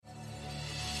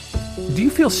Do you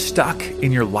feel stuck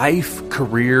in your life,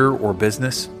 career, or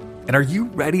business? And are you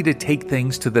ready to take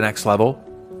things to the next level?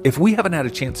 If we haven't had a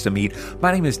chance to meet,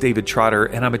 my name is David Trotter,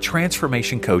 and I'm a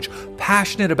transformation coach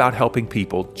passionate about helping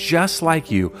people just like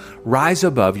you rise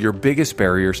above your biggest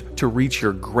barriers to reach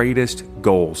your greatest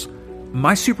goals.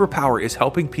 My superpower is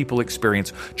helping people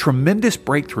experience tremendous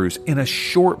breakthroughs in a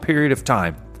short period of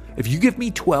time. If you give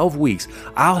me 12 weeks,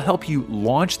 I'll help you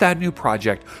launch that new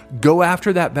project, go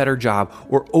after that better job,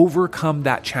 or overcome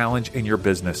that challenge in your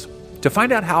business. To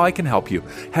find out how I can help you,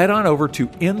 head on over to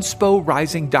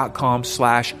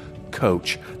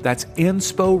insporising.com/coach. That's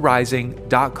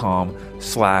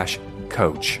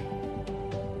insporising.com/coach.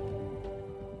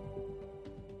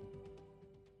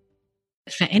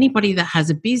 For anybody that has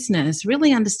a business,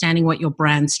 really understanding what your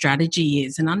brand strategy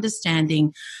is and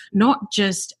understanding not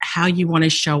just how you want to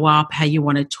show up, how you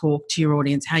want to talk to your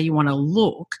audience, how you want to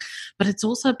look, but it's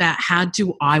also about how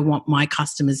do I want my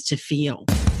customers to feel.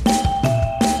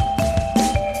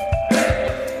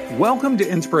 Welcome to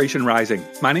Inspiration Rising.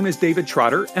 My name is David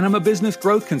Trotter, and I'm a business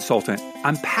growth consultant.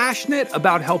 I'm passionate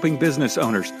about helping business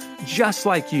owners, just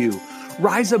like you,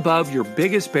 rise above your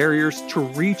biggest barriers to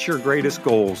reach your greatest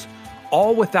goals,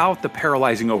 all without the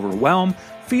paralyzing overwhelm,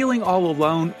 feeling all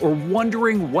alone, or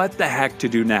wondering what the heck to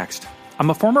do next. I'm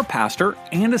a former pastor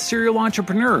and a serial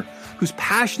entrepreneur who's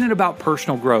passionate about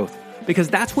personal growth because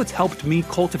that's what's helped me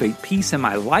cultivate peace in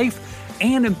my life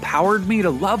and empowered me to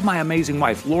love my amazing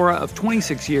wife, Laura, of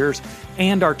 26 years,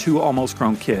 and our 2 almost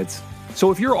grown kids. So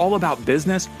if you're all about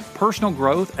business, personal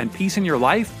growth, and peace in your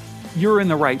life, you're in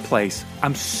the right place.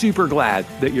 I'm super glad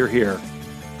that you're here.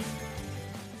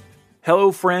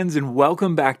 Hello, friends, and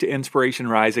welcome back to Inspiration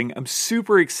Rising. I'm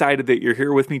super excited that you're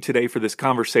here with me today for this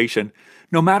conversation.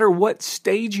 No matter what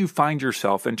stage you find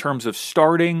yourself in terms of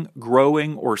starting,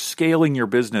 growing, or scaling your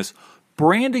business,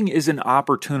 branding is an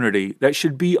opportunity that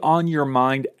should be on your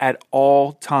mind at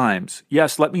all times.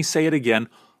 Yes, let me say it again.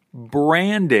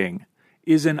 Branding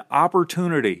is an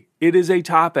opportunity. It is a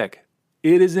topic.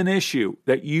 It is an issue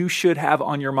that you should have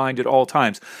on your mind at all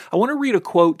times. I want to read a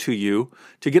quote to you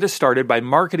to get us started by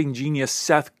marketing genius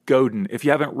Seth Godin. If you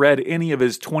haven't read any of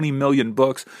his 20 million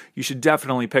books, you should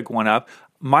definitely pick one up.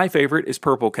 My favorite is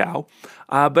Purple Cow,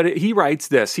 but he writes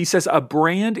this. He says, "A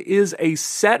brand is a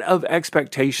set of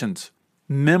expectations,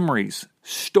 memories,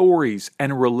 stories,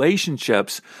 and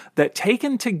relationships that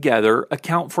taken together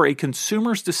account for a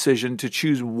consumer's decision to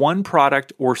choose one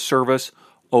product or service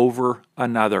over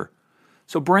another."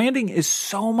 So branding is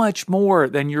so much more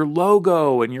than your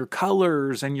logo and your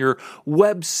colors and your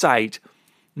website.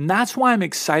 And that's why I'm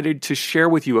excited to share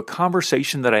with you a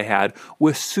conversation that I had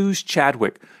with Suze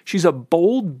Chadwick. She's a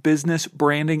bold business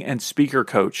branding and speaker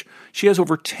coach. She has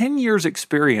over 10 years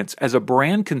experience as a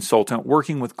brand consultant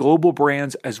working with global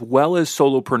brands as well as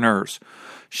solopreneurs.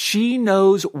 She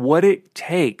knows what it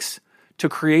takes to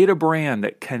create a brand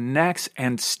that connects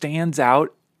and stands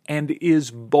out and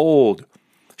is bold.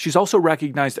 She's also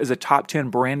recognized as a top 10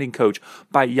 branding coach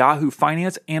by Yahoo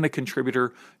Finance and a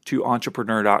contributor to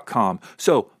Entrepreneur.com.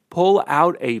 So pull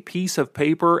out a piece of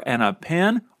paper and a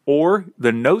pen or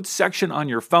the notes section on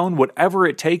your phone, whatever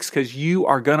it takes, because you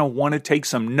are going to want to take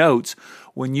some notes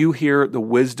when you hear the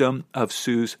wisdom of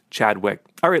Suze Chadwick.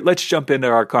 All right, let's jump into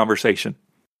our conversation.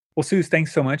 Well, Suze,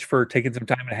 thanks so much for taking some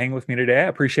time to hang with me today. I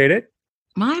appreciate it.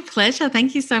 My pleasure.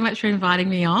 Thank you so much for inviting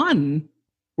me on.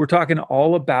 We're talking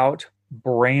all about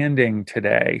branding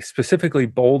today, specifically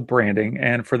bold branding.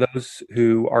 And for those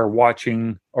who are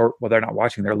watching, or well, they're not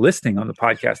watching, they're listening on the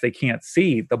podcast, they can't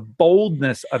see the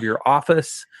boldness of your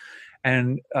office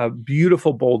and a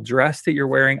beautiful bold dress that you're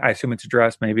wearing. I assume it's a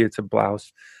dress, maybe it's a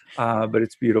blouse, but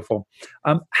it's beautiful.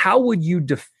 How would you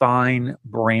define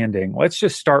branding? Let's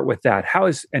just start with that.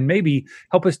 And maybe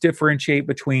help us differentiate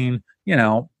between,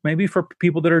 maybe for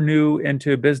people that are new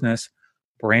into business,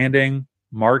 branding,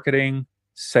 marketing,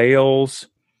 sales,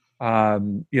 how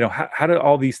do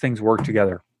all these things work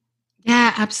together?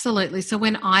 Yeah, absolutely. So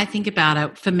when I think about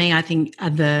it, for me, I think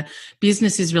the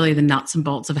business is really the nuts and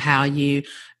bolts of how you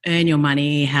earn your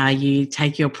money, how you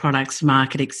take your products to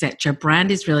market, etc.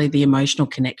 Brand is really the emotional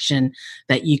connection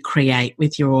that you create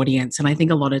with your audience. And I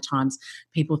think a lot of times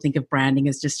people think of branding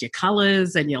as just your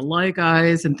colors and your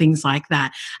logos and things like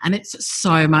that. And it's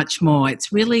so much more.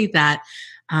 It's really that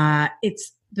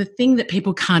it's the thing that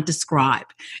people can't describe.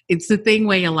 It's the thing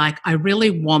where you're like, I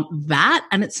really want that.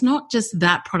 And it's not just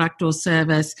that product or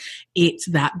service, it's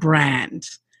that brand.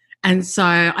 And so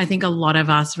I think a lot of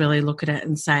us really look at it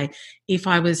and say, if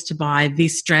I was to buy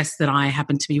this dress that I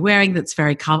happen to be wearing that's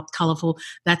very colourful,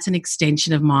 that's an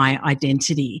extension of my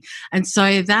identity. And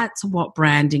so that's what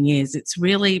branding is. It's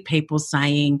really people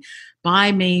saying,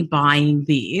 by me buying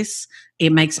this,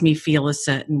 it makes me feel a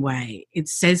certain way. It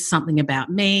says something about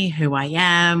me, who I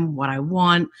am, what I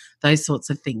want, those sorts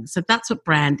of things. So that's what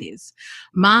brand is.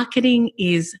 Marketing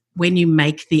is when you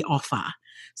make the offer.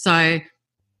 So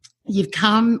you've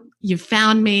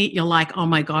found me, you're like, oh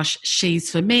my gosh, she's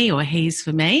for me or he's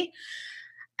for me.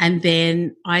 And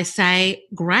then I say,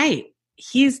 great,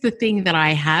 here's the thing that I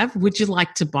have. Would you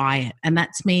like to buy it? And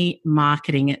that's me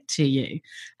marketing it to you.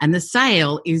 And the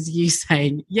sale is you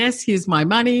saying, yes, here's my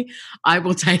money. I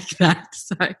will take that.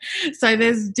 So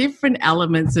there's different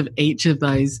elements of each of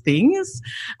those things.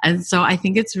 And so I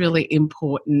think it's really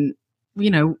important,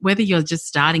 whether you're just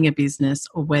starting a business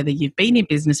or whether you've been in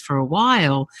business for a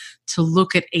while, to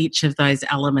look at each of those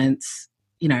elements,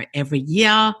 every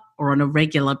year or on a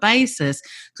regular basis,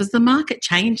 because the market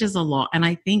changes a lot. And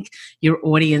I think your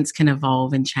audience can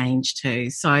evolve and change too.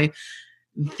 So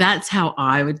that's how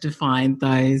I would define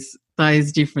those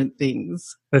different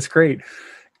things. That's great.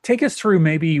 Take us through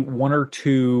maybe one or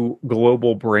two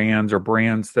global brands or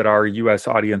brands that our US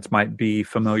audience might be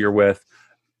familiar with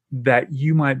that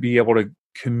you might be able to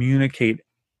communicate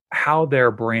how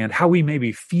we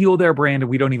maybe feel their brand and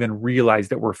we don't even realize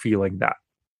that we're feeling that.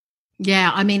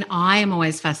 Yeah, I mean, I am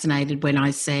always fascinated when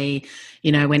I see,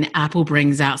 when Apple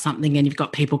brings out something and you've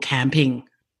got people camping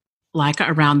like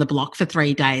around the block for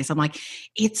 3 days. I'm like,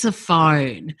 it's a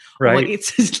phone. Right. Or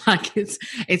it's just like,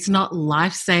 it's not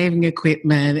life-saving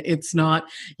equipment. It's not,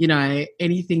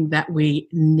 anything that we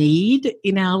need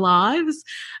in our lives.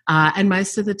 And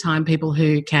most of the time people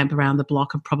who camp around the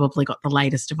block have probably got the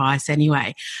latest device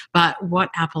anyway. But what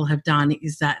Apple have done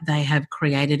is that they have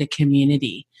created a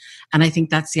community. And I think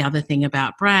that's the other thing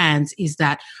about brands is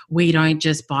that we don't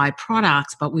just buy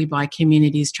products, but we buy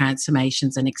communities,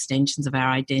 transformations, and extensions of our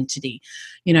identity,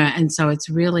 and so it's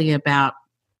really about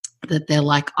that they're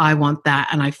like, I want that,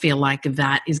 and I feel like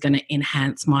that is going to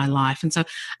enhance my life. And so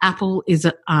Apple is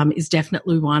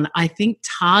definitely one. I think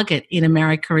Target in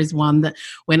America is one that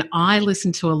when I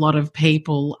listen to a lot of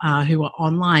people who are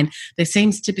online, there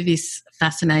seems to be this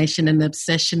fascination and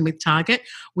obsession with Target.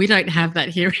 We don't have that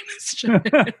here in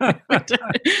Australia.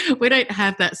 we don't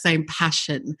have that same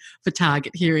passion for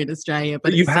Target here in Australia.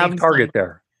 But you have Target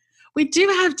there. We do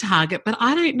have Target, but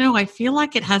I don't know. I feel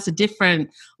like it has a different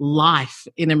life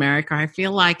in America. I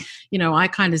feel like, I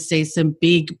kind of see some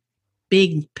big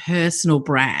personal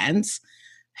brands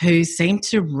who seem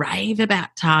to rave about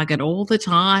Target all the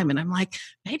time. And I'm like,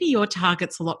 maybe your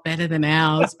Target's a lot better than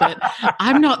ours, but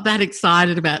I'm not that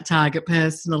excited about Target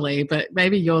personally, but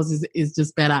maybe yours is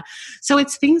just better. So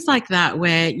it's things like that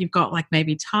where you've got like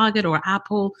maybe Target or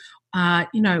Apple.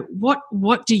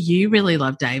 What do you really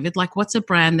love, David? Like, what's a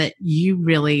brand that you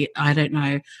really, I don't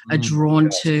know, are drawn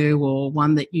to, or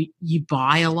one that you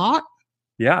buy a lot?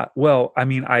 Yeah. Well, I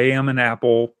mean, I am an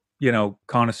Apple,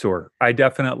 connoisseur. I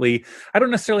don't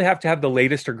necessarily have to have the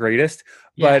latest or greatest,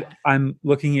 but I'm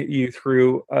looking at you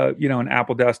through, an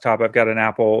Apple desktop. I've got an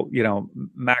Apple,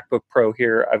 MacBook Pro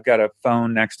here. I've got a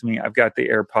phone next to me. I've got the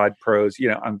AirPod Pros,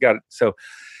 so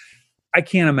I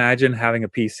can't imagine having a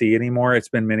PC anymore. It's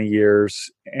been many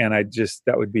years, and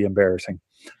that would be embarrassing.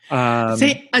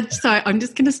 Sorry, I'm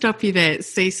just going to stop you there.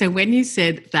 See, so when you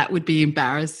said that would be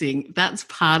embarrassing, that's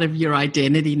part of your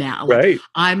identity now. Like, right.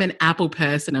 I'm an Apple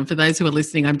person. And for those who are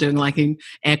listening, I'm doing like in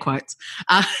air quotes.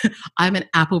 I'm an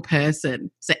Apple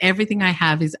person. So everything I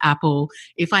have is Apple.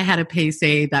 If I had a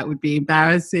PC, that would be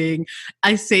embarrassing.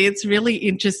 I see it's really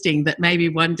interesting that maybe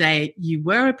one day you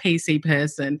were a PC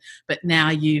person, but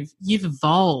now you've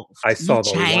evolved. I saw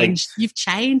the light. You've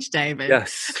changed, David.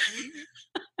 Yes.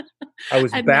 I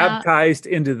was baptized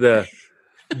into the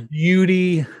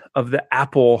beauty of the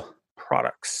Apple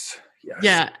products. Yes.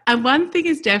 Yeah. And one thing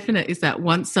is definite is that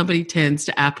once somebody turns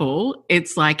to Apple,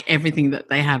 it's like everything that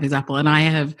they have is Apple. And I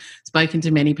have spoken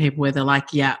to many people where they're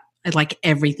like, yeah, like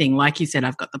everything. Like you said,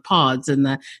 I've got the pods and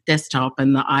the desktop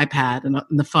and the iPad and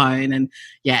the phone. And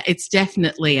yeah, it's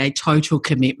definitely a total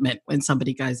commitment when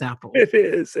somebody goes Apple. It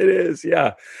is.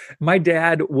 Yeah. My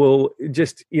dad will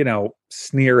just,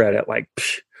 sneer at it like,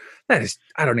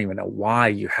 I don't even know why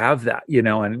you have that,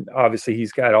 and obviously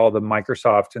he's got all the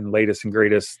Microsoft and latest and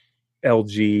greatest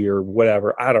LG or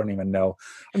whatever. I don't even know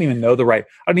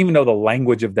the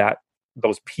language of that.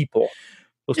 Those people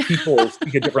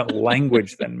speak a different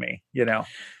language than me,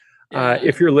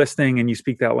 If you're listening and you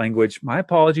speak that language, my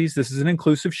apologies. This is an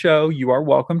inclusive show. You are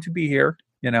welcome to be here,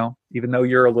 even though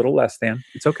you're a little less than.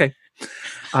 It's okay.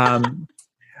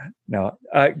 No,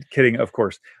 kidding, of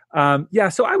course.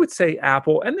 So I would say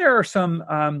Apple, and there are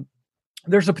some,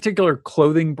 there's a particular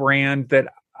clothing brand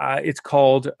that it's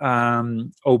called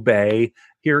Obey,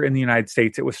 here in the United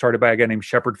States. It was started by a guy named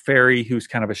Shepard Fairey, who's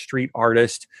kind of a street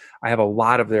artist. I have a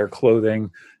lot of their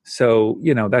clothing. So,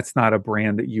 that's not a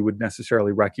brand that you would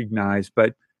necessarily recognize.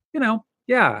 But,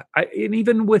 yeah. And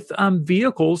even with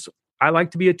vehicles, I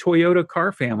like to be a Toyota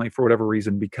car family for whatever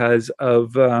reason because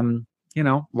of,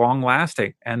 long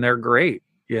lasting, and they're great,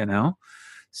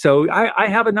 So I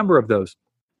have a number of those.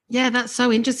 Yeah, that's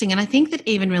so interesting. And I think that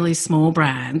even really small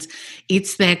brands,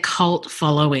 it's their cult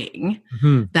following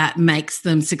that makes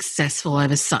them successful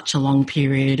over such a long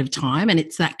period of time. And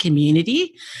it's that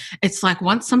community. It's like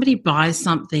once somebody buys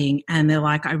something and they're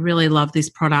like, I really love this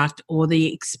product, or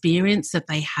the experience that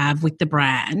they have with the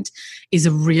brand is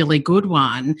a really good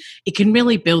one, it can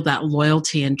really build that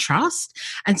loyalty and trust.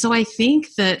 And so I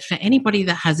think that for anybody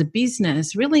that has a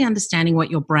business, really understanding what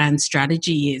your brand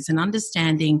strategy is and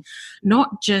understanding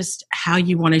not just how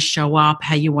you want to show up,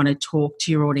 how you want to talk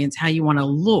to your audience, how you want to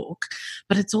look,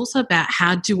 but it's also about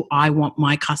how do I want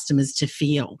my customers to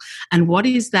feel, and what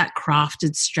is that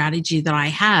crafted strategy that I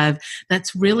have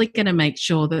that's really going to make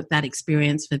sure that that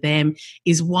experience for them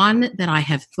is one that I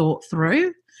have thought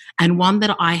through and one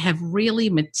that I have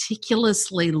really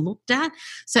meticulously looked at.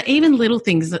 So even little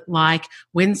things that, like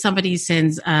when somebody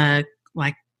sends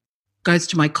goes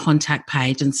to my contact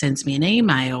page and sends me an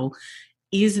email,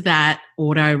 is that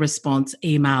auto response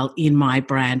email in my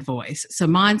brand voice? So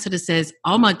mine sort of says,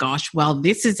 oh my gosh, well,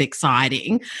 this is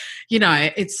exciting.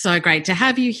 It's so great to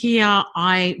have you here.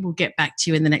 I will get back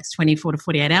to you in the next 24 to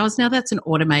 48 hours. Now that's an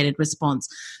automated response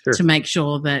to make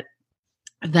sure that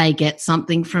they get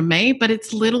something from me, but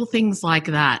it's little things like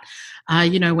that.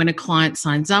 When a client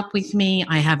signs up with me,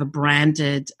 I have a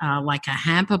branded, like a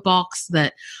hamper box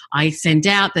that I send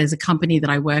out. There's a company that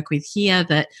I work with here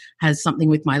that has something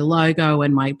with my logo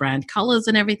and my brand colors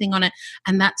and everything on it.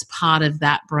 And that's part of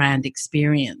that brand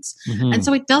experience. And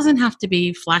so it doesn't have to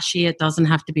be flashy. It doesn't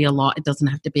have to be a lot. It doesn't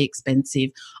have to be expensive.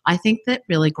 I think that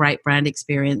really great brand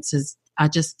experiences are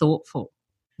just thoughtful.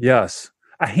 Yes.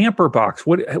 A hamper box.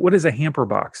 What is a hamper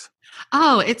box?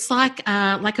 Oh, it's like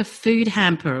a food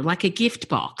hamper, like a gift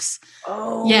box.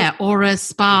 Oh. Yeah, or a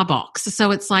spa box. So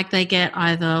it's like they get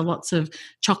either lots of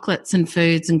chocolates and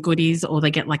foods and goodies, or they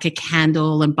get like a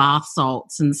candle and bath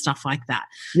salts and stuff like that.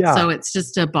 Yeah. So it's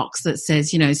just a box that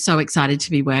says, so excited to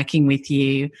be working with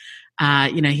you.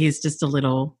 Here's just a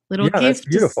little gift. That's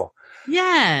beautiful.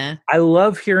 Yeah. I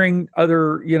love hearing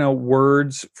other,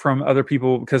 words from other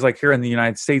people, because like here in the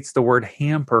United States, the word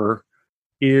hamper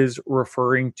is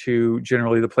referring to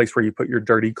generally the place where you put your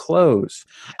dirty clothes.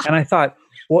 And I thought,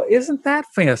 well, isn't that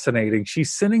fascinating?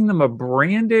 She's sending them a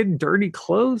branded dirty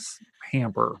clothes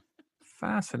hamper.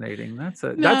 Fascinating. That's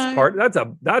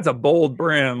a bold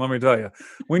brand, let me tell you.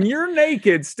 When you're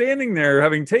naked, standing there,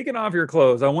 having taken off your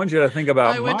clothes, I want you to think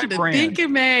about my brand. I want you to think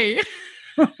of me.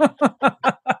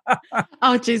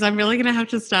 Oh, geez, I'm really going to have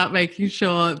to start making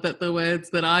sure that the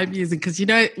words that I'm using, because,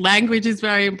 language is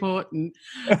very important.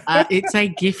 It's a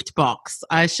gift box.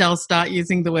 I shall start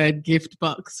using the word gift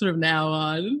box from now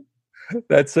on.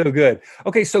 That's so good.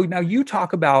 Okay, so now you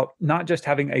talk about not just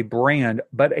having a brand,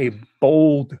 but a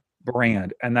bold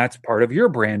brand. And that's part of your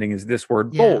branding, is this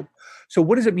word bold. So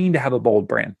what does it mean to have a bold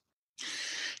brand?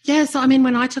 Yeah, so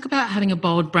when I talk about having a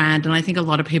bold brand, and I think a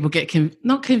lot of people get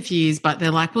not confused, but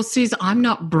they're like, well, Suze, I'm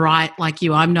not bright like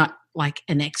you. I'm not like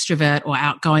an extrovert or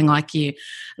outgoing like you.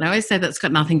 And I always say that's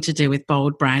got nothing to do with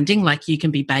bold branding. Like you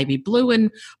can be baby blue and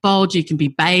bold, you can be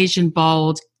beige and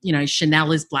bold.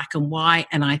 Chanel is black and white,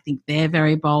 and I think they're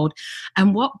very bold.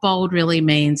 And what bold really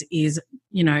means is,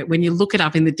 when you look it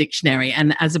up in the dictionary,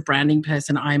 and as a branding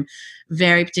person, I'm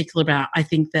very particular about, I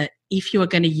think that if you are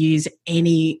going to use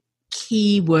any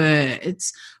key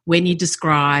words when you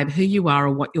describe who you are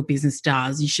or what your business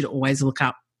does, you should always look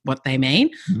up what they mean.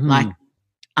 Like,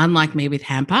 unlike me with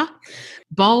hamper,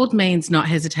 bold means not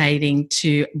hesitating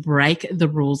to break the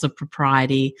rules of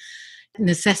propriety,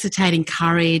 necessitating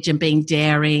courage and being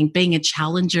daring, being a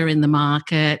challenger in the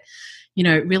market,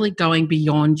 really going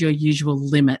beyond your usual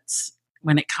limits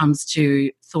when it comes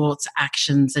to thoughts,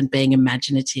 actions, and being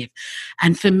imaginative.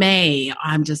 And for me,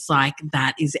 I'm just like,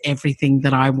 that is everything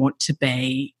that I want to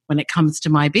be when it comes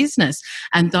to my business.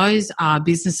 And those are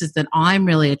businesses that I'm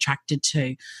really attracted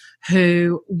to,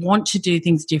 who want to do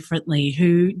things differently,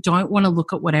 who don't want to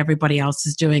look at what everybody else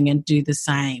is doing and do the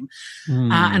same.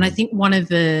 And I think one of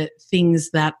the things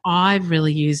that I've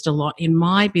really used a lot in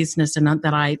my business, and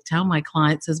that I tell my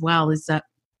clients as well, is that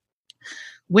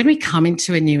when we come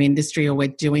into a new industry or we're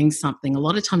doing something, a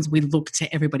lot of times we look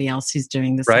to everybody else who's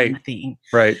doing the same thing.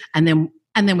 Right. And then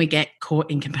And then we get caught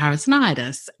in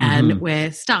comparisonitis and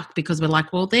we're stuck because we're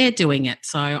like, well, they're doing it,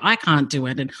 so I can't do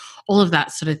it, and all of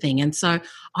that sort of thing. And so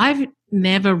I've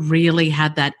never really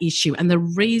had that issue. And the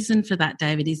reason for that,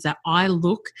 David, is that I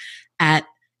look at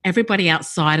everybody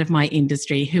outside of my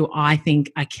industry who I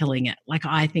think are killing it. Like,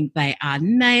 I think they are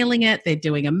nailing it. They're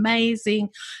doing amazing.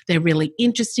 They're really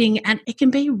interesting. And it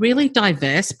can be really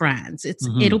diverse brands.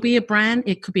 It'll be a brand.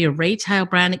 It could be a retail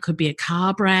brand. It could be a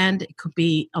car brand. It could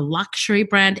be a luxury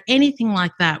brand, anything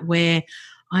like that, where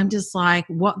I'm just like,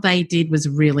 what they did was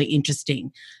really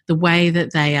interesting. The way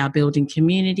that they are building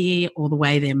community, or the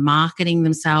way they're marketing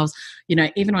themselves. You know,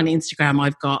 even on Instagram,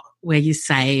 I've got where you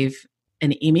save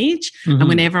an image, and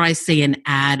whenever I see an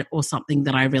ad or something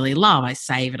that I really love, I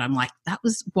save it. I'm like,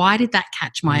 why did that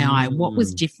catch my eye? What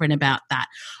was different about that?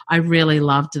 I really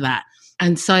loved that.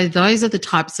 And so those are the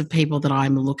types of people that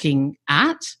I'm looking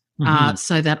at,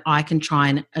 so that I can try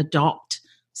and adopt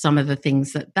some of the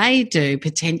things that they do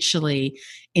potentially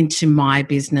into my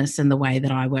business and the way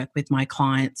that I work with my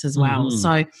clients as well.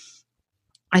 So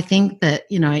I think that,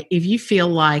 you know, if you feel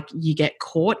like you get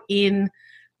caught in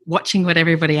watching what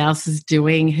everybody else is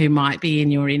doing who might be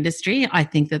in your industry, I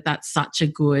think that that's such a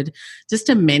good, just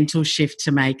a mental shift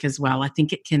to make as well. I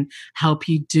think it can help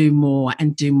you do more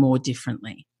and do more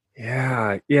differently.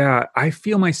 Yeah. I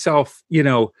feel myself, you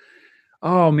know,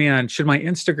 oh man, should my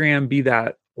Instagram be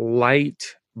that light,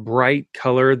 bright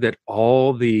color that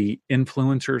all the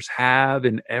influencers have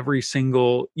in every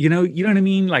single, you know what I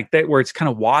mean? Like that, where it's kind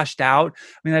of washed out.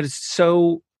 I mean, that is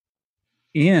so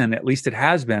at least it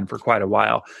has been for quite a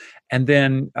while. And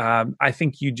then I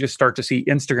think you just start to see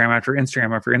Instagram after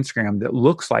Instagram after Instagram that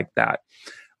looks like that,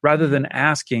 rather than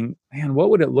asking, man, what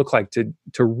would it look like to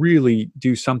really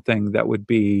do something that would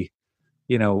be,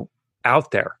 you know,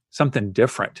 out there, something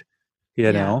different,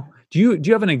 you know? Do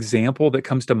you have an example that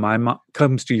comes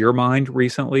to your mind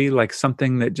recently, like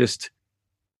something that just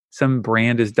some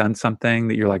brand has done something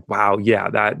that you're like, wow, yeah,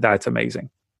 that's amazing?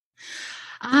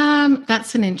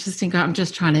 That's an interesting. I'm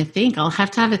just trying to think. I'll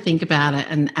have to have a think about it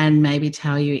and maybe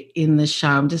tell you in the show.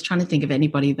 I'm just trying to think of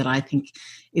anybody that I think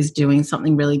is doing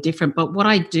something really different. But what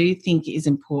I do think is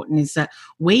important is that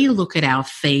we look at our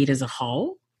feed as a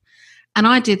whole, and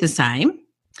I do the same.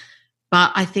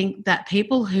 But I think that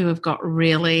people who have got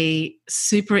really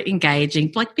super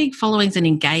engaging, like big followings and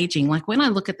engaging, like when I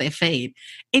look at their feed,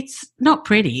 it's not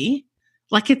pretty.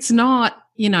 Like it's not,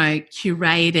 you know,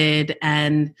 curated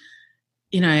and,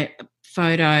 you know,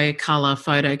 photo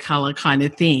color kind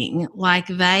of thing. Like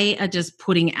they are just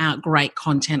putting out great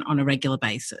content on a regular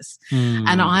basis.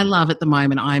 And I love at the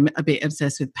moment, I'm a bit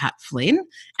obsessed with Pat Flynn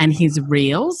and his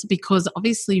Reels, because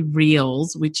obviously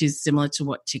Reels, which is similar to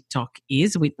what TikTok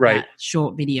is with that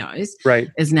short videos,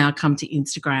 has now come to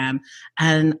Instagram.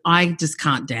 And I just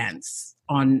can't dance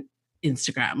on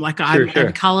Instagram. Like I'm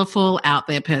a colourful out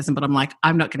there person, but I'm like,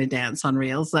 I'm not going to dance on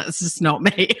Reels. That's just not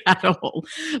me at all.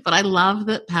 But I love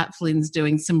that Pat Flynn's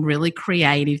doing some really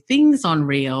creative things on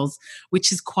Reels,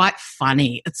 which is quite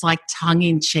funny. It's like tongue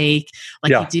in cheek,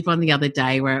 like he did one the other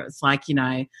day where it's like, you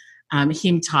know,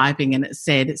 him typing and it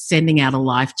said sending out a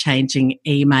life-changing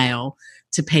email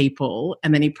to people,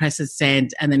 and then he presses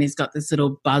send, and then he's got this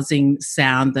little buzzing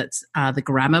sound that's the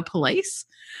grammar police.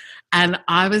 And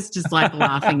I was just like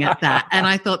laughing at that. And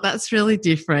I thought that's really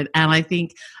different. And I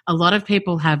think a lot of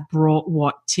people have brought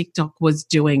what TikTok was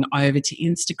doing over to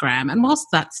Instagram. And whilst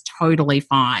that's totally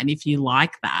fine if you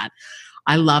like that,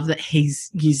 I love that he's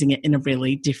using it in a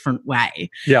really different way.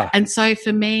 Yeah. And so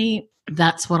for me,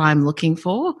 that's what I'm looking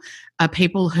for, are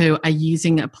people who are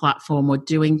using a platform or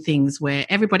doing things where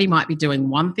everybody might be doing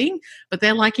one thing, but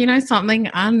they're like, you know something,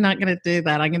 I'm not going to do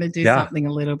that. I'm going to do something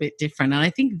a little bit different. And I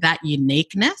think that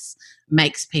uniqueness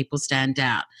makes people stand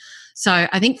out. So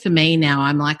I think for me now,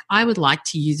 I'm like, I would like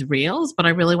to use Reels, but I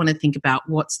really want to think about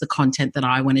what's the content that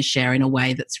I want to share in a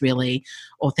way that's really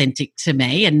authentic to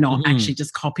me and not actually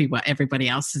just copy what everybody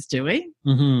else is doing.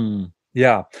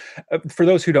 Yeah. For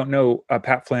those who don't know,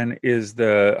 Pat Flynn is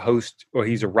the host, or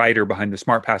he's a writer behind the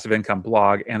Smart Passive Income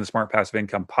blog and the Smart Passive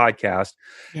Income podcast.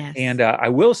 Yes. And I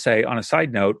will say, on a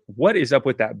side note, what is up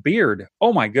with that beard?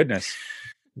 Oh my goodness.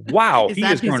 Wow. He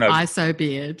has grown a ISO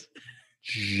beard.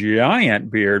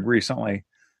 Giant beard recently.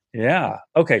 Yeah.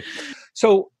 Okay.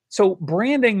 So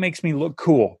branding makes me look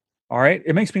cool. All right.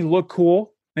 It makes me look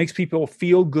cool, makes people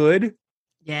feel good.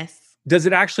 Yes. Does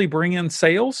it actually bring in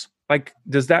sales?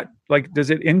 Does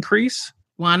it increase?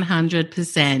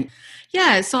 100%.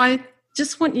 Yeah. So I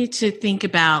just want you to think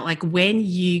about, like, when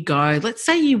you go, let's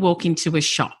say you walk into a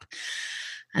shop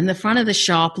and the front of the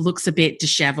shop looks a bit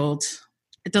disheveled.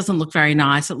 it doesn't look very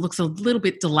nice. It looks a little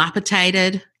bit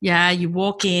dilapidated. Yeah, you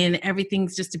walk in,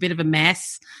 everything's just a bit of a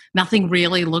mess. Nothing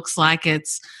really looks like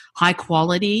it's high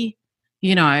quality,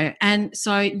 and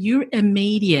so you're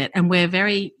immediate, and we're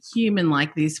very human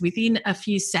like this. Within a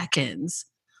few seconds,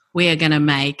 we are going to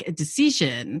make a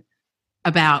decision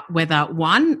about whether,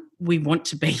 one, we want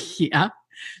to be here,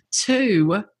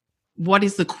 two, what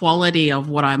is the quality of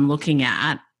what I'm looking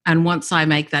at? And once I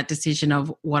make that decision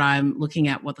of what I'm looking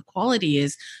at, what the quality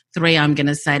is, three, I'm going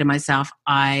to say to myself,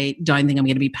 I don't think I'm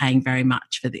going to be paying very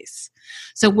much for this.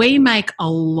 So we make a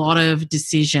lot of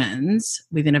decisions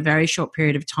within a very short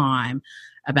period of time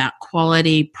about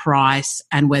quality, price,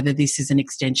 and whether this is an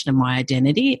extension of my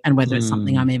identity and whether it's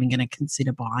something I'm even going to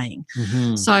consider buying.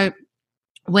 Mm-hmm. So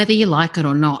whether you like it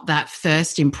or not, that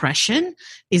first impression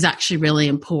is actually really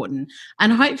important.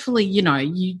 And hopefully,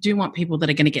 you do want people that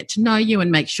are going to get to know you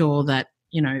and make sure that,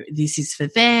 this is for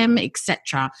them,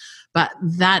 etc. But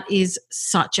that is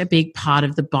such a big part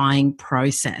of the buying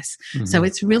process. Mm-hmm. So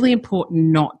it's really important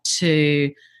not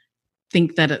to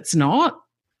think that it's not.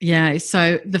 Yeah.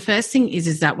 So the first thing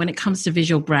is that when it comes to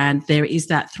visual brand, there is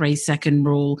that 3-second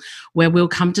rule where we'll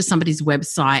come to somebody's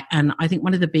website. And I think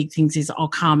one of the big things is I'll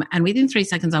come and within 3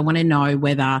 seconds, I want to know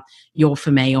whether you're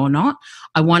for me or not.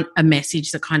 I want a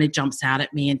message that kind of jumps out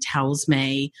at me and tells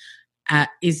me,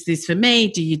 is this for me?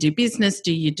 Do you do business?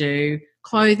 Do you do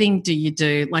clothing? Do you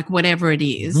do whatever it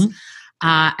is? Mm-hmm.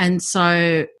 And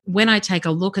so when I take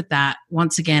a look at that,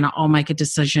 once again, I'll make a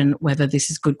decision whether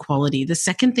this is good quality. The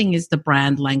second thing is the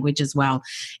brand language as well.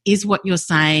 Is what you're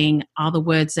saying, are the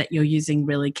words that you're using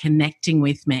really connecting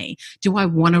with me? Do I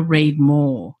want to read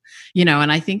more?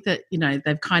 And I think that,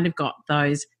 they've kind of got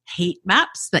those heat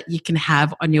maps that you can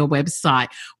have on your website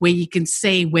where you can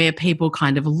see where people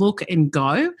kind of look and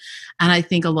go. And I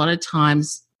think a lot of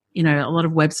times, a lot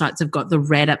of websites have got the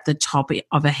red at the top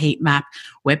of a heat map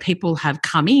where people have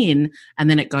come in and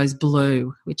then it goes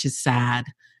blue, which is sad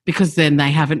because then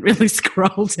they haven't really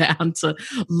scrolled down to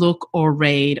look or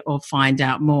read or find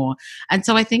out more. And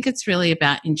so I think it's really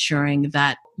about ensuring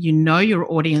that you know your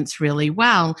audience really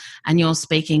well and you're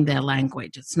speaking their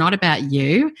language. It's not about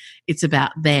you, it's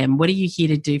about them. What are you here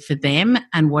to do for them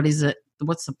and what's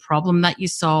the problem that you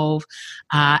solve?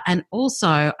 And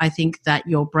also, I think that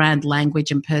your brand language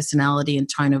and personality and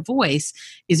tone of voice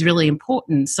is really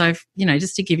important. So,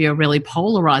 just to give you a really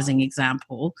polarizing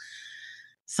example,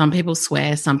 some people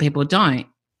swear, some people don't.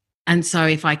 And so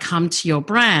if I come to your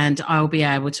brand, I'll be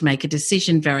able to make a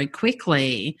decision very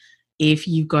quickly if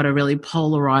you've got a really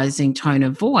polarizing tone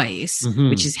of voice, mm-hmm.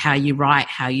 which is how you write,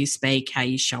 how you speak, how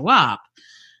you show up,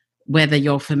 whether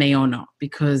you're for me or not,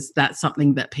 because that's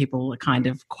something that people are kind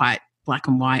of quite black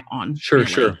and white on. Sure.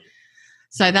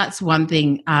 So that's one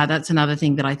thing. That's another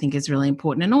thing that I think is really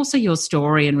important. And also your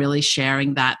story and really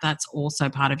sharing that's also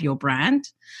part of your brand.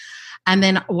 And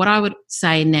then what I would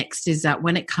say next is that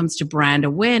when it comes to brand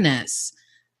awareness,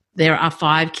 there are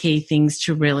 5 key things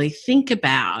to really think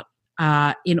about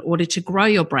in order to grow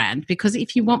your brand. Because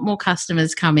if you want more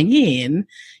customers coming in,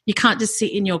 you can't just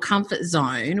sit in your comfort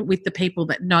zone with the people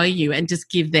that know you and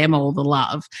just give them all the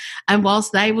love. And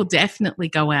whilst they will definitely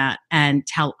go out and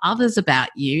tell others about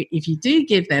you, if you do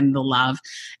give them the love,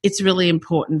 it's really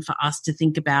important for us to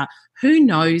think about who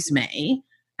knows me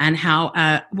and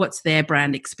how what's their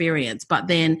brand experience. But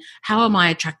then how am I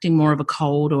attracting more of a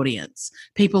cold audience?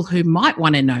 People who might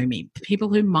want to know me, people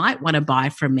who might want to buy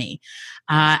from me.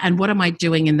 And what am I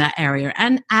doing in that area?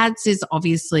 And ads is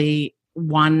obviously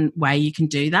one way you can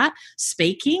do that.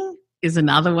 Speaking is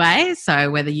another way. So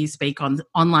whether you speak on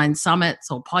online summits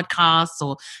or podcasts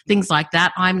or things like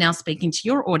that, I'm now speaking to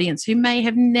your audience who may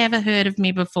have never heard of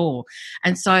me before.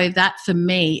 And so that for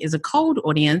me is a cold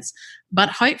audience, but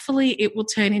hopefully it will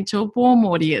turn into a warm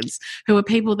audience who are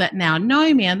people that now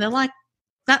know me and they're like,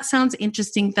 that sounds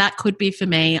interesting. That could be for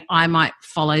me. I might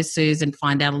follow Suze and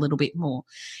find out a little bit more.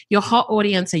 Your hot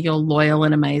audience are your loyal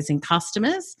and amazing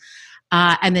customers.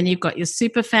 And then you've got your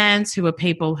super fans who are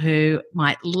people who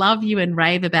might love you and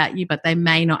rave about you, but they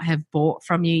may not have bought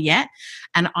from you yet.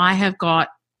 And I have got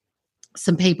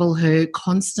some people who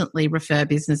constantly refer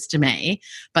business to me,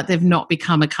 but they've not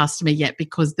become a customer yet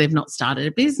because they've not started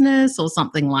a business or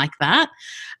something like that.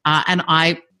 And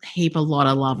I heap a lot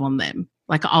of love on them.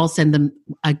 Like I'll send them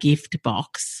a gift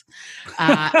box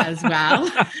as well.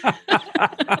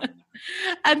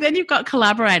 And then you've got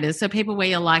collaborators. So people where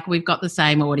you're like, we've got the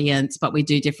same audience, but we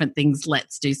do different things.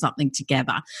 Let's do something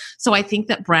together. So I think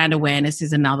that brand awareness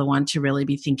is another one to really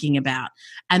be thinking about.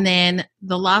 And then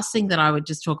the last thing that I would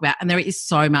just talk about, and there is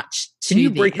so much to Can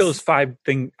you break those 5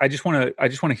 things? I just want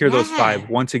to hear those 5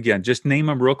 once again. Just name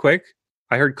them real quick.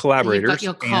 I heard So you've got collaborators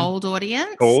your and cold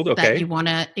audience cold. that Okay. you want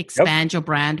to Yep. expand your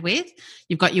brand with.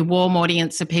 You've got your warm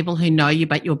audience, so people who know you,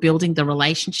 but you're building the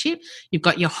relationship. You've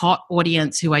got your hot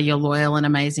audience, who are your loyal and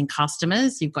amazing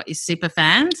customers. You've got your super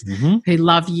fans Mm-hmm. who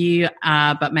love you,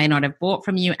 but may not have bought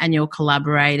from you, and your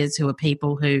collaborators, who are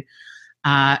people who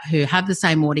have the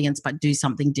same audience but do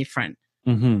something different.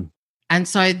 Mm-hmm. And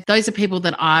so those are people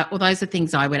that those are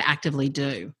things I would actively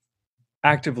do.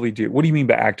 Actively do. What do you mean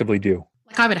by actively do?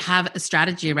 Like I would have a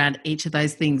strategy around each of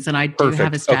those things, and I do have a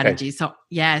Perfect. Okay. strategy. So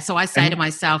so I say to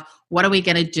myself, what are we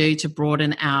going to do to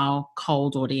broaden our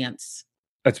cold audience?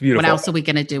 That's beautiful. What else are we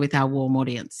going to do with our warm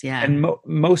audience? Yeah. And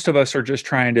most of us are just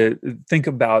trying to think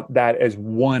about that as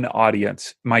one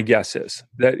audience. My guess is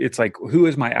that it's like, who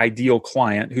is my ideal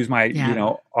client? Who's my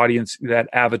audience, that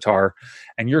avatar?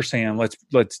 And you're saying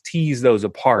let's tease those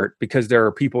apart, because there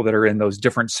are people that are in those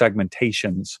different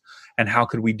segmentations. And how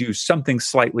could we do something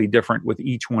slightly different with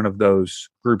each one of those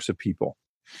groups of people?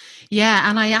 Yeah,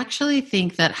 and I actually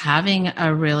think that having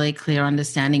a really clear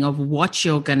understanding of what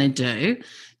you're going to do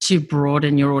to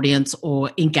broaden your audience or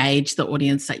engage the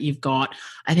audience that you've got,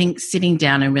 I think sitting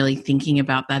down and really thinking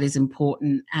about that is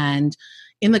important. And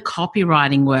in the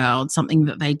copywriting world, something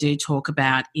that they do talk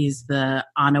about is the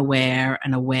unaware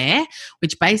and aware,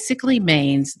 which basically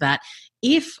means that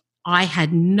if I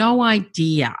had no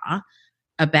idea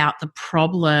about the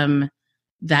problem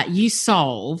that you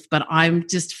solve, but I'm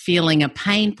just feeling a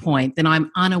pain point, then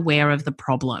I'm unaware of the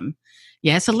problem.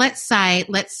 Yeah. So let's say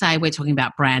we're talking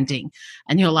about branding,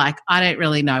 and you're like, I don't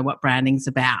really know what branding's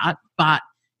about, but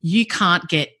you can't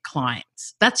get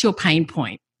clients. That's your pain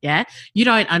point. Yeah. You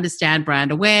don't understand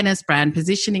brand awareness, brand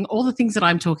positioning, all the things that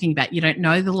I'm talking about. You don't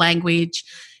know the language.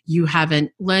 You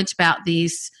haven't learnt about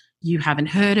this. You haven't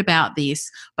heard about this.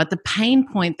 But the pain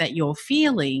point that you're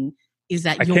feeling is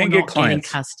that you're not getting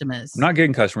customers. I'm not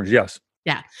getting customers, yes.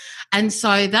 Yeah. And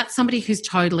so that's somebody who's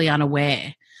totally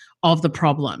unaware of the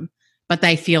problem, but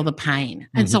they feel the pain.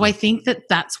 And so I think that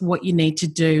that's what you need to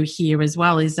do here as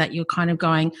well, is that you're kind of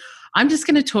going, I'm just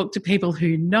going to talk to people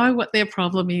who know what their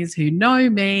problem is, who know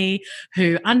me,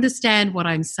 who understand what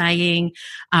I'm saying.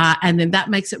 And then that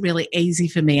makes it really easy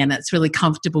for me, and it's really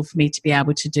comfortable for me to be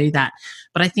able to do that.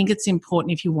 But I think it's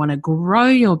important, if you want to grow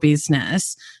your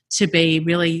business, to be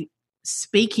really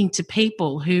speaking to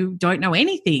people who don't know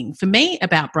anything, for me,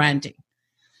 about branding,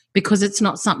 because it's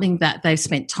not something that they've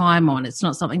spent time on. It's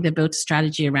not something they've built a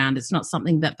strategy around. It's not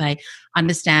something that they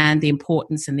understand the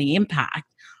importance and the impact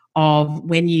of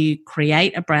when you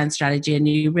create a brand strategy and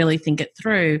you really think it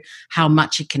through, how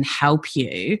much it can help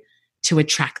you to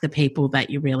attract the people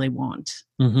that you really want.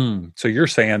 Mm-hmm. So you're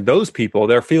saying those people,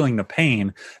 they're feeling the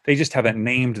pain. They just haven't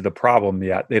named the problem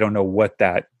yet. They don't know what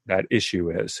that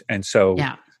issue is. And so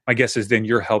my guess is then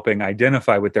you're helping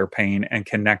identify with their pain and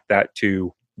connect that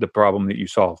to the problem that you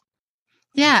solve.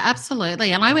 Yeah,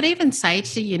 absolutely. And I would even say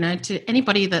to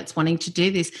anybody that's wanting to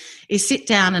do this, is sit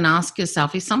down and ask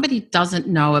yourself, if somebody doesn't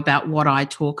know about what I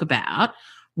talk about,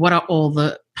 what are all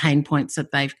the pain points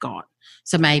that they've got?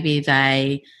 So maybe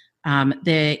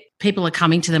people are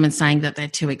coming to them and saying that they're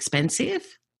too expensive.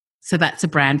 So that's a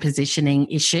brand positioning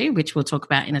issue, which we'll talk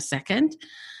about in a second.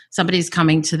 Somebody's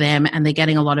coming to them and they're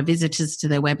getting a lot of visitors to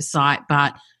their website,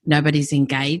 but nobody's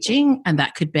engaging. And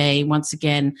that could be, once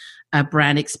again, a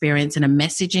brand experience and a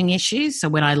messaging issue. So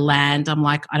when I land, I'm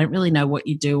like, I don't really know what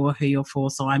you do or who you're for,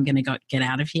 so I'm going to get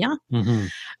out of here.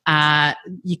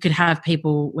 You could have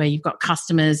people where you've got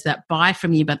customers that buy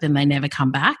from you, but then they never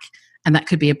come back. And that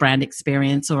could be a brand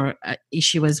experience or an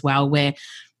issue as well, where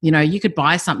you could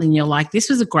buy something and you're like, this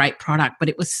was a great product, but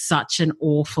it was such an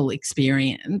awful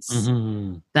experience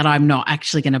that I'm not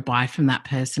actually going to buy from that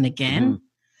person again.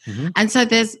 And so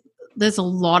there's a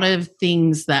lot of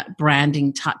things that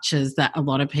branding touches that a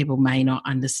lot of people may not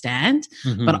understand,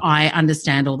 but I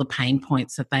understand all the pain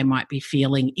points that they might be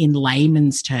feeling in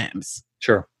layman's terms.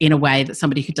 Sure. In a way that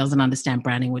somebody who doesn't understand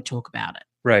branding would talk about it.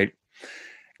 Right.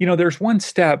 There's one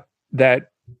step that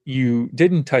you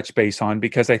didn't touch base on,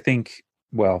 because I think,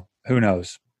 well, who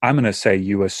knows? I'm going to say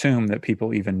you assume that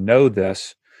people even know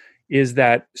this, is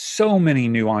that so many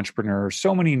new entrepreneurs,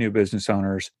 so many new business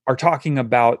owners are talking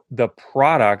about the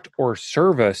product or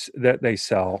service that they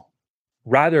sell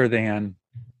rather than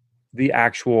the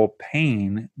actual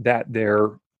pain that they're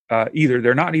either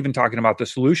they're not even talking about the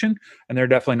solution, and they're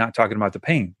definitely not talking about the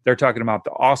pain. They're talking about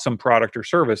the awesome product or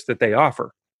service that they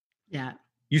offer. Yeah.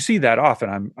 You see that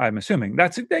often, I'm assuming.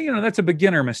 That's a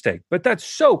beginner mistake, but that's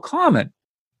so common.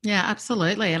 Yeah,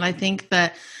 absolutely. And I think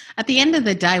that at the end of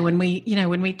the day, when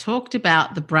we talked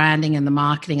about the branding and the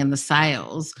marketing and the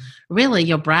sales, really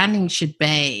your branding should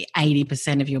be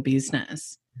 80% of your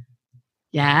business.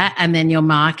 Yeah. And then your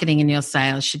marketing and your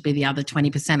sales should be the other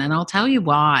 20%. And I'll tell you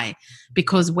why.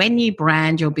 Because when you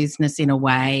brand your business in a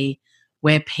way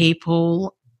where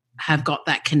people have got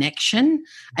that connection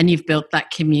and you've built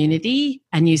that community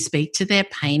and you speak to their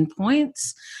pain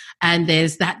points and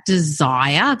there's that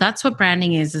desire, that's what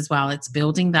branding is as well. It's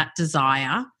building that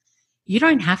desire. You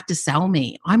don't have to sell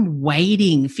me. I'm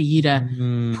waiting for you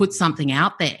to put something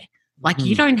out there. Like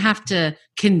you don't have to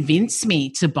convince me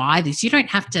to buy this. You don't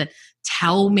have to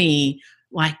tell me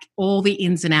like all the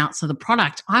ins and outs of the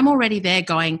product. I'm already there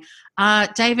going,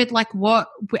 David, like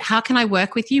how can I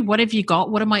work with you? What have you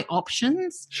got? What are my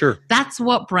options? Sure. That's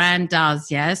what brand does.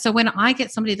 Yeah. So when I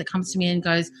get somebody that comes to me and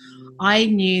goes, I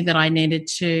knew that I needed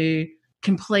to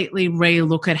completely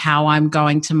relook at how I'm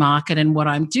going to market and what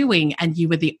I'm doing, and you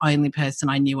were the only person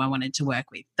I knew I wanted to work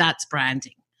with. That's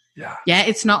branding. Yeah. Yeah.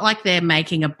 It's not like they're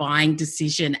making a buying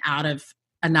decision out of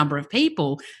a number of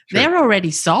people. Sure. They're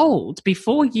already sold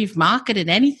before you've marketed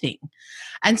anything.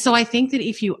 And so I think that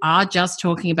if you are just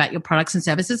talking about your products and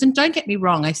services, and don't get me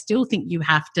wrong, I still think you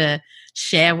have to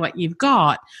share what you've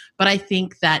got, but I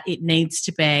think that it needs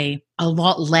to be a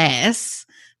lot less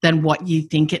than what you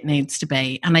think it needs to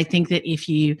be. And I think that if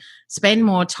you spend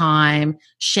more time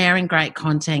sharing great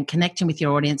content, connecting with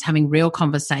your audience, having real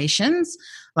conversations,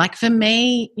 like for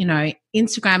me, you know,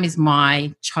 Instagram is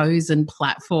my chosen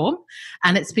platform,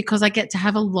 and it's because I get to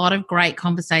have a lot of great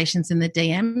conversations in the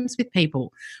DMs with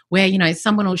people where, you know,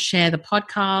 someone will share the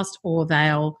podcast or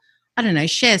they'll, I don't know,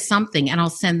 share something, and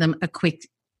I'll send them a quick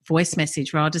voice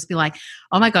message where I'll just be like,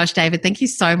 oh my gosh, David, thank you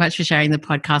so much for sharing the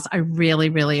podcast. I really,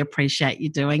 really appreciate you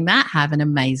doing that. Have an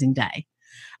amazing day.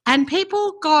 And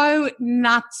people go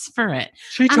nuts for it.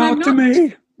 She talked to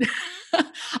me.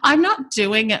 I'm not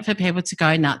doing it for people to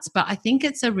go nuts, but I think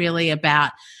it's really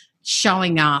about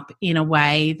showing up in a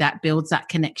way that builds that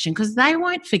connection, because they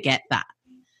won't forget that.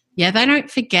 Yeah, they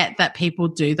don't forget that people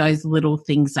do those little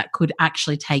things that could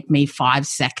actually take me 5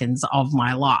 seconds of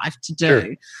my life to do.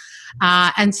 Sure.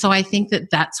 And so I think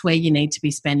that that's where you need to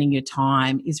be spending your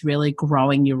time, is really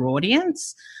growing your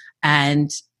audience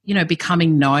and, you know,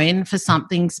 becoming known for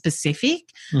something specific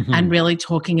and really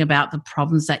talking about the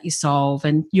problems that you solve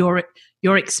and your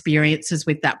experiences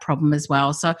with that problem as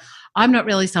well. So I'm not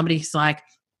really somebody who's like,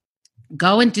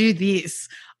 go and do this.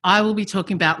 I will be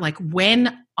talking about like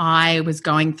when I was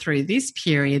going through this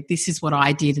period, this is what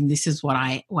I did and this is what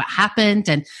happened,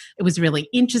 and it was really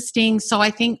interesting. So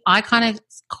I think I kind of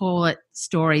call it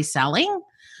story selling,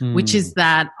 which is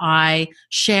that I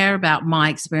share about my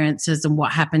experiences and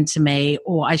what happened to me,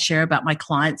 or I share about my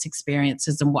clients'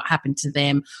 experiences and what happened to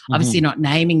them, obviously not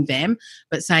naming them,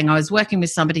 but saying I was working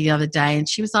with somebody the other day and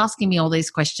she was asking me all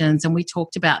these questions and we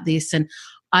talked about this, and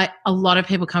a lot of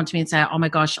people come to me and say, oh my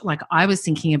gosh, like I was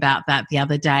thinking about that the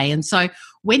other day. And so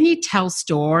when you tell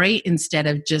story instead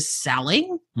of just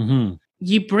selling,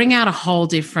 you bring out a whole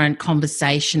different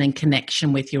conversation and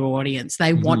connection with your audience.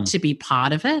 They want to be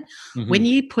part of it. When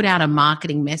you put out a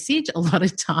marketing message, a lot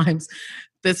of times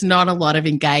there's not a lot of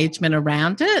engagement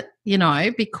around it, you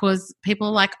know, because people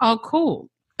are like, oh, cool.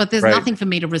 But there's nothing for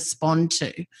me to respond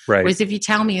to. Right. Whereas if you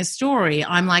tell me a story,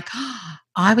 I'm like, oh,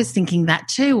 I was thinking that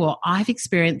too, or I've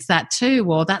experienced that too,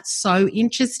 or that's so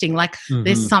interesting. Like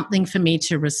there's something for me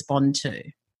to respond to.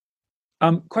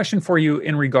 Question for you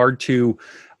in regard to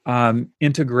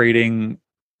integrating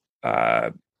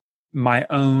my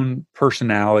own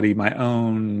personality, my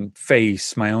own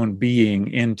face, my own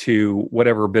being into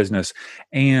whatever business.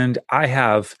 And I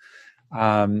have,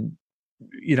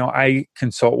 I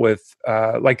consult with,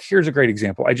 like, here's a great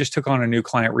example. I just took on a new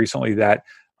client recently that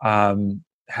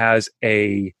has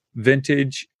a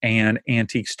vintage and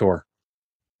antique store.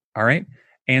 All right.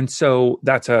 And so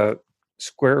that's a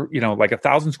square, like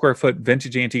 1,000 square foot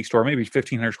vintage antique store, maybe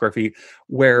 1,500 square feet,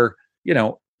 where,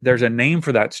 there's a name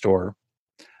for that store,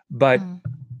 but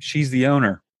she's the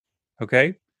owner.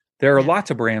 Okay. There are lots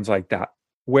of brands like that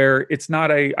where it's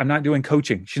not I'm not doing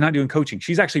coaching. She's not doing coaching.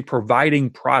 She's actually providing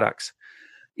products.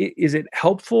 Is it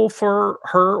helpful for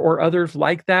her or others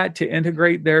like that to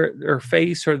integrate their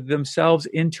face or themselves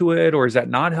into it? Or is that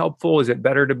not helpful? Is it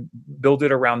better to build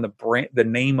it around the brand, the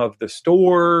name of the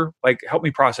store? Like, help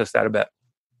me process that a bit.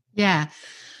 Yeah.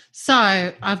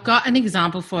 So I've got an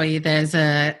example for you. There's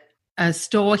a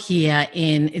store here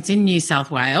it's in New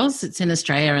South Wales. It's in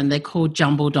Australia and they're called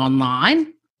Jumbled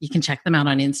Online. You can check them out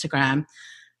on Instagram.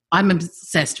 I'm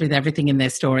obsessed with everything in their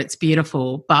store. It's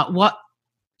beautiful. But what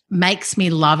makes me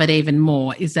love it even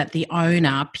more is that the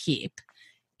owner, Pip,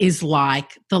 is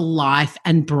like the life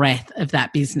and breath of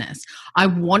that business. I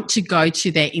want to go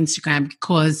to their Instagram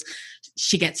because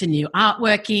she gets a new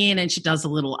artwork in and she does a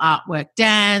little artwork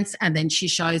dance, and then she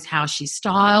shows how she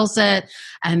styles it.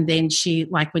 And then she,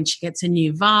 like when she gets a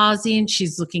new vase in,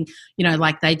 she's looking,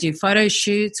 like they do photo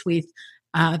shoots with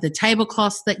the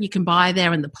tablecloths that you can buy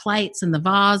there and the plates and the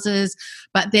vases.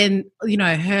 But then,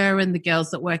 her and the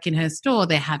girls that work in her store,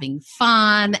 they're having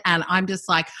fun. And I'm just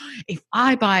like, if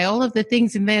I buy all of the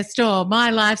things in their store, my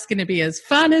life's going to be as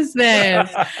fun as theirs.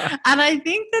 And I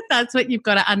think that that's what you've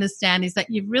got to understand, is that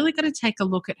you've really got to take a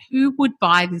look at who would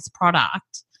buy this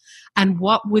product and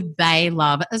what would they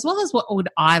love, as well as what would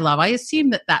I love. I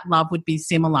assume that love would be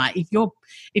similar. If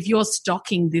you're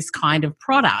stocking this kind of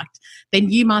product, then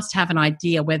you must have an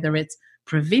idea whether it's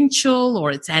provincial or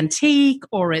it's antique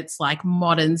or it's like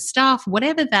modern stuff,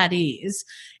 whatever that is.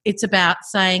 It's about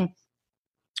saying,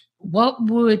 what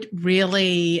would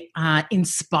really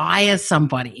inspire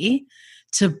somebody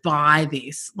to buy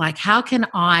this? Like, how can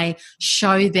I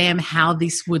show them how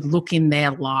this would look in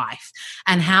their life?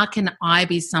 And how can I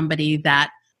be somebody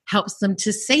that helps them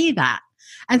to see that?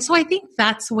 And so I think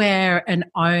that's where an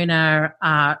owner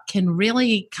can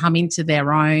really come into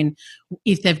their own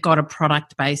if they've got a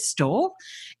product-based store.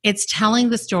 It's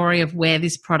telling the story of where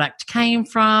this product came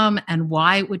from and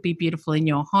why it would be beautiful in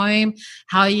your home,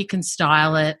 how you can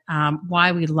style it,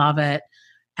 why we love it,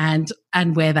 and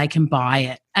where they can buy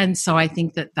it. And so I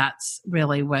think that that's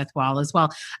really worthwhile as well.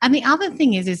 And the other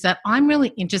thing is that I'm really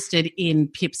interested in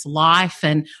Pip's life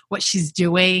and what she's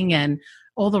doing and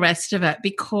all the rest of it,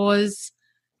 because,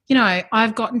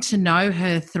 I've gotten to know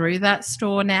her through that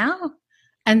store now.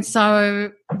 And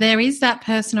so there is that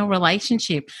personal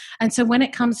relationship. And so when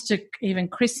it comes to even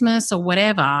Christmas or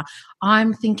whatever,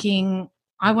 I'm thinking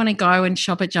I want to go and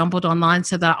shop at Jumbled Online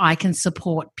so that I can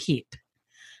support Pip.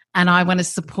 And I want to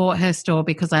support her store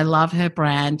because I love her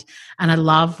brand and I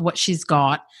love what she's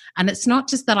got. And it's not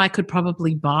just that I could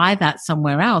probably buy that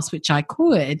somewhere else, which I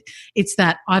could. It's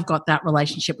that I've got that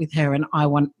relationship with her and I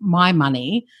want my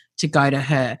money to go to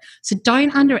her. So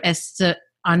don't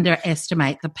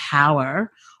underestimate the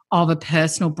power of a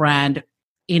personal brand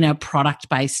in a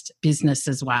product-based business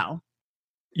as well.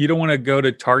 You don't want to go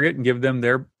to Target and give them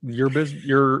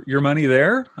your money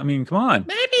there? I mean, come on.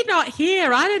 Maybe not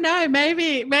here. I don't know.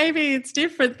 Maybe it's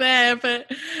different there.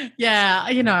 But yeah,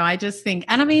 I just think,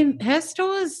 and I mean, her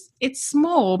store's, it's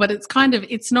small, but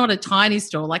it's not a tiny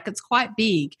store. Like, it's quite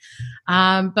big.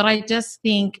 But I just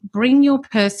think bring your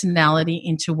personality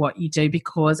into what you do,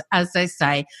 because as they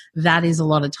say, that is a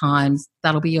lot of times,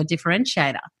 that'll be your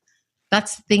differentiator.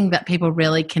 That's the thing that people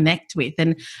really connect with.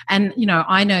 And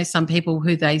I know some people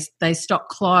who they stock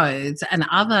clothes and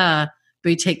other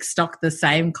boutiques stock the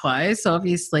same clothes. So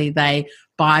obviously they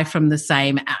buy from the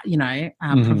same,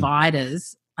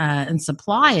 providers and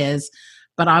suppliers,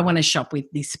 but I want to shop with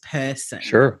this person.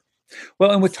 Sure.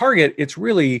 Well, and with Target, it's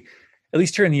really, at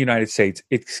least here in the United States,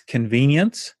 it's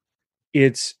convenience.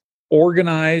 It's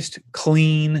organized,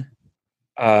 clean,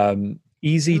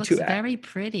 easy to very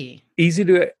pretty, easy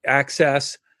to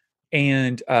access,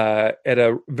 and at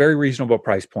a very reasonable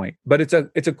price point. But it's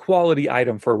a quality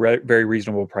item for a very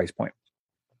reasonable price point.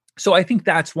 So I think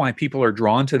that's why people are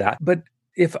drawn to that. But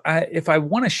if I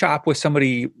want to shop with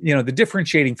somebody, the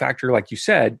differentiating factor, like you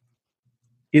said,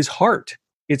 is heart.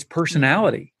 It's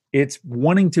personality. It's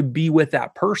wanting to be with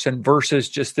that person versus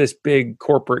just this big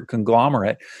corporate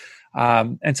conglomerate.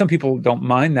 And some people don't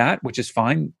mind that, which is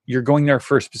fine. You're going there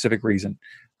for a specific reason.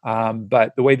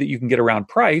 But the way that you can get around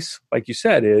price, like you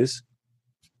said, is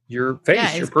your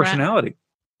face, your personality.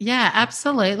 Yeah,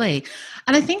 absolutely.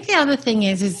 And I think the other thing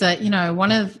is that,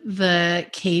 one of the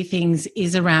key things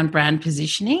is around brand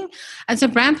positioning. And so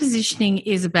brand positioning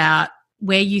is about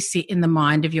where you sit in the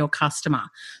mind of your customer.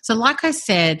 So like I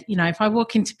said, if I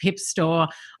walk into Pip's store,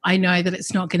 I know that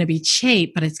it's not going to be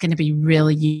cheap, but it's going to be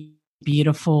really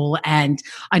beautiful, and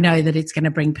I know that it's going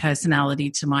to bring personality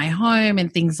to my home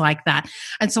and things like that.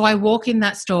 And so I walk in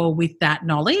that store with that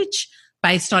knowledge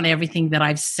based on everything that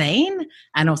I've seen,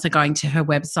 and also going to her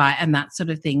website and that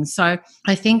sort of thing. So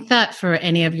I think that for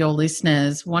any of your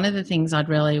listeners, one of the things I'd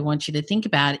really want you to think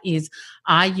about is,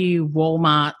 are you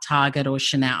Walmart, Target, or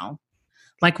Chanel?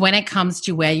 Like, when it comes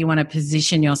to where you want to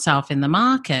position yourself in the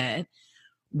market,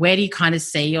 where do you kind of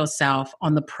see yourself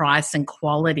on the price and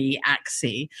quality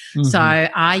axis? Mm-hmm. So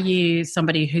are you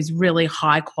somebody who's really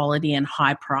high quality and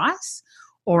high price,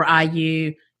 or are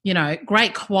you,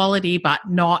 great quality but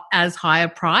not as high a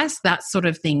price, that sort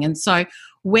of thing? And so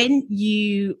when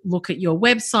you look at your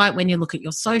website, when you look at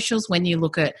your socials, when you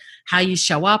look at how you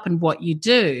show up and what you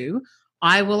do,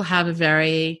 I will have a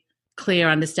very clear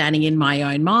understanding in my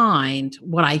own mind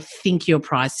what I think your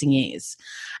pricing is.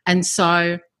 And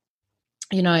so,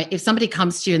 if somebody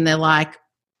comes to you and they're like,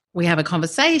 we have a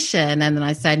conversation and then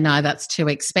I say, no, that's too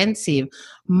expensive,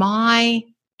 my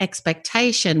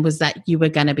expectation was that you were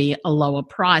going to be a lower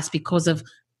price because of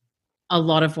a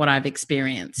lot of what I've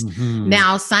experienced. Mm-hmm.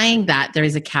 Now, saying that, there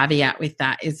is a caveat with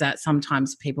that, is that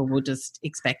sometimes people will just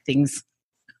expect things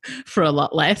for a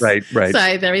lot less. Right.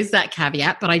 So there is that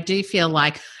caveat, but I do feel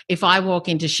like if I walk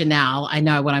into Chanel, I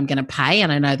know what I'm going to pay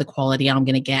and I know the quality I'm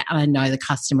going to get and I know the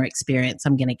customer experience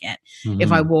I'm going to get. Mm-hmm.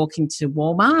 If I walk into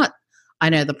Walmart, I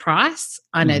know the price,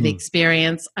 I know the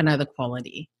experience, I know the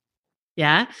quality.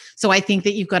 Yeah. So I think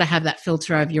that you've got to have that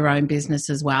filter of your own business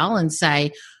as well and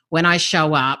say, when I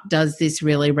show up, does this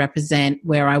really represent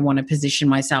where I want to position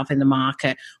myself in the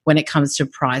market when it comes to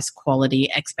price, quality,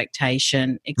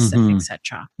 expectation, et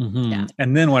cetera. Mm-hmm. Yeah.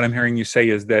 And then what I'm hearing you say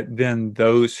is that then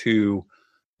those who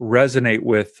resonate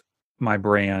with my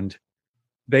brand,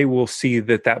 they will see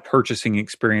that purchasing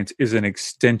experience is an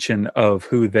extension of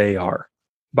who they are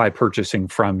by purchasing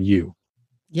from you.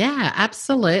 Yeah,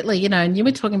 absolutely. And you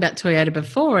were talking about Toyota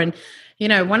before, and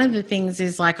one of the things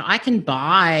is like I can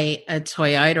buy a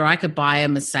Toyota, I could buy a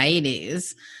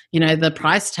Mercedes. The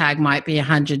price tag might be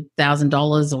 $100,000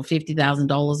 or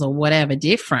 $50,000 or whatever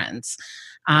difference.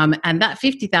 And that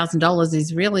 $50,000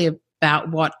 is really about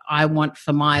what I want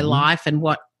for my life and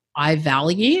what I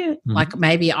value. Like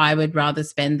maybe I would rather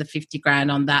spend the 50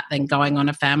 grand on that than going on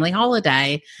a family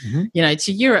holiday,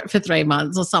 to Europe for 3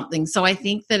 months or something. So I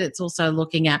think that it's also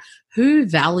looking at who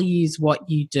values what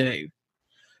you do.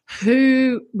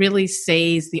 Who really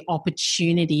sees the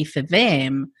opportunity for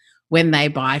them when they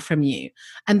buy from you?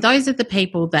 And those are the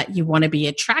people that you want to be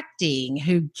attracting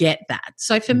who get that.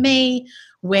 So for me,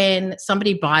 when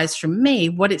somebody buys from me,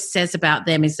 what it says about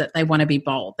them is that they want to be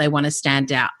bold. They want to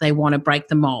stand out. They want to break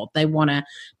the mold. They want to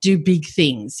do big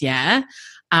things. Yeah.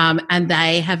 And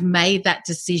they have made that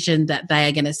decision that they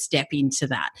are going to step into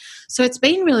that. So it's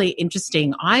been really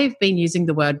interesting. I've been using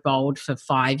the word bold for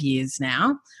 5 years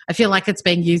now. I feel like it's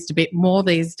being used a bit more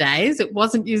these days. It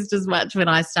wasn't used as much when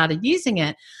I started using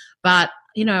it. But,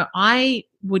 I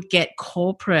would get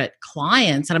corporate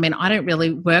clients. And I mean, I don't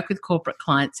really work with corporate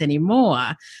clients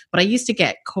anymore, but I used to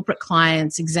get corporate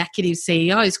clients, executive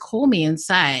CEOs call me and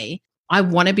say, I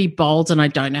want to be bold and I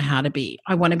don't know how to be.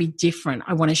 I want to be different.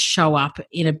 I want to show up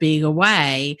in a bigger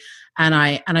way. And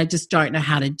I just don't know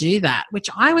how to do that, which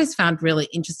I always found really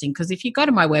interesting because if you go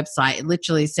to my website, it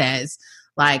literally says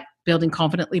like building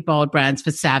confidently bold brands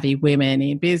for savvy women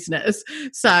in business.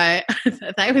 So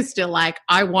they were still like,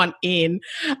 I want in,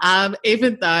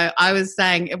 even though I was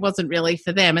saying it wasn't really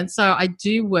for them. And so I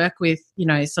do work with,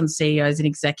 some CEOs and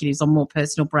executives on more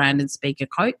personal brand and speaker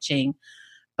coaching,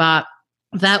 but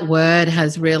that word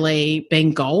has really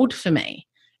been gold for me.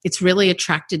 It's really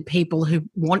attracted people who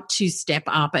want to step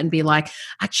up and be like,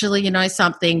 actually,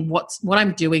 something, what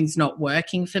I'm doing is not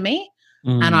working for me.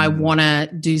 And I want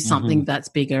to do something that's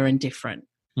bigger and different.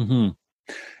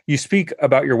 You speak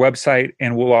about your website,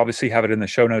 and we'll obviously have it in the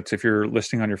show notes. If you're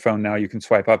listening on your phone now, you can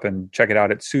swipe up and check it out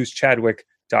at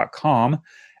SuzChadwick.com.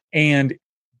 And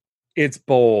it's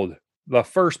bold. The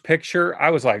first picture, I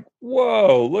was like,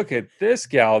 whoa, look at this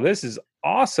gal. This is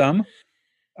awesome.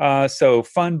 So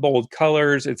fun, bold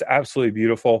colors. It's absolutely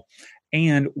beautiful.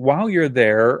 And while you're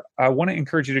there, I want to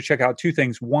encourage you to check out two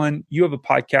things. One, you have a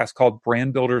podcast called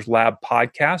Brand Builders Lab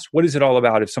Podcast. What is it all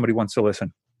about if somebody wants to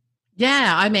listen?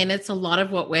 Yeah, I mean, it's a lot of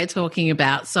what we're talking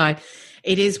about. So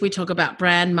we talk about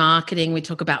brand marketing, we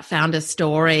talk about founder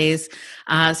stories.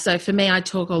 So for me, I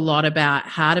talk a lot about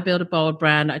how to build a bold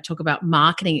brand. I talk about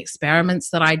marketing experiments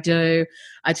that I do.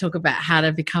 I talk about how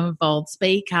to become a bold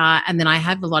speaker. And then I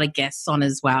have a lot of guests on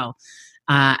as well.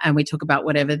 And we talk about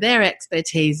whatever their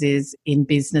expertise is in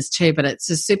business too, but it's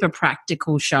a super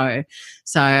practical show.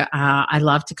 So I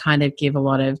love to kind of give a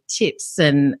lot of tips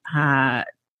and a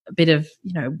bit of,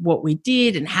 what we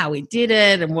did and how we did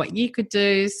it and what you could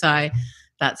do. So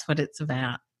that's what it's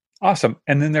about. Awesome.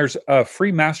 And then there's a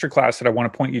free masterclass that I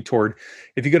want to point you toward.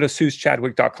 If you go to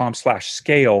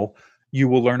SuzChadwick.com/scale, you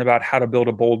will learn about how to build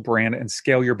a bold brand and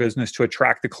scale your business to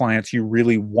attract the clients you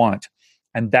really want.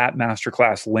 And that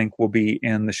masterclass link will be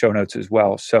in the show notes as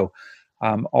well. So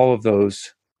all of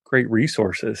those great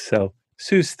resources. So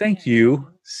Suz, thank you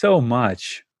so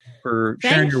much for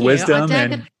sharing your wisdom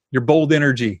and your bold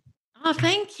energy. Oh,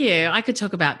 thank you. I could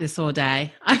talk about this all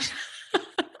day. I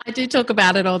do talk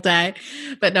about it all day,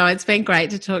 but no, it's been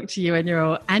great to talk to you and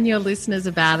your listeners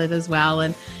about it as well.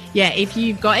 And yeah, if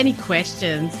you've got any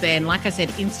questions, then like I said,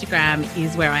 Instagram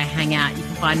is where I hang out. You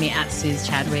can find me at Suz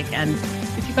Chadwick. And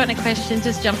if you've got any questions,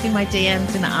 just jump in my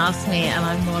DMs and ask me, and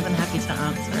I'm more than happy to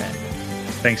answer it.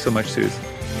 Thanks so much, Suz.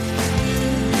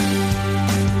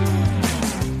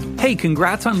 Hey,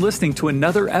 congrats on listening to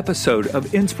another episode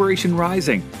of Inspiration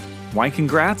Rising. Why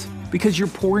congrats? Because you're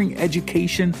pouring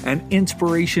education and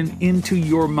inspiration into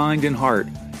your mind and heart.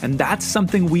 And that's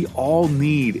something we all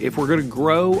need if we're going to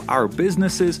grow our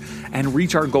businesses and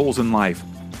reach our goals in life.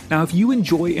 Now, if you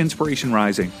enjoy Inspiration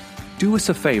Rising, do us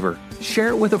a favor, share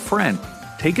it with a friend.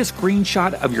 Take a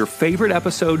screenshot of your favorite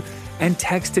episode and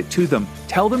text it to them.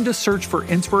 Tell them to search for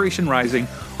Inspiration Rising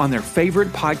on their favorite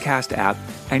podcast app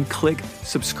and click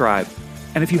subscribe.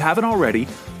 And if you haven't already,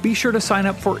 be sure to sign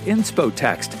up for Inspo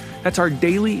Text. That's our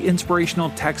daily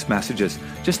inspirational text messages.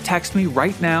 Just text me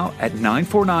right now at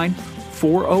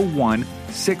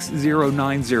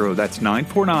 949-401-6090. That's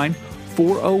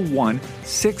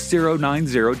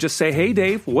 949-401-6090. Just say, hey,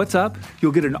 Dave, what's up?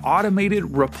 You'll get an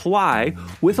automated reply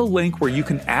with a link where you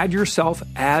can add yourself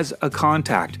as a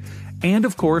contact. And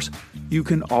of course, you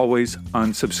can always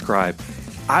unsubscribe.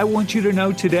 I want you to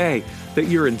know today that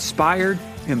you're inspired,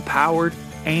 empowered,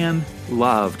 and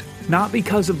loved. Not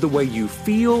because of the way you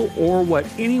feel or what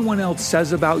anyone else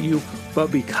says about you,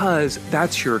 but because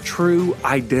that's your true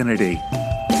identity.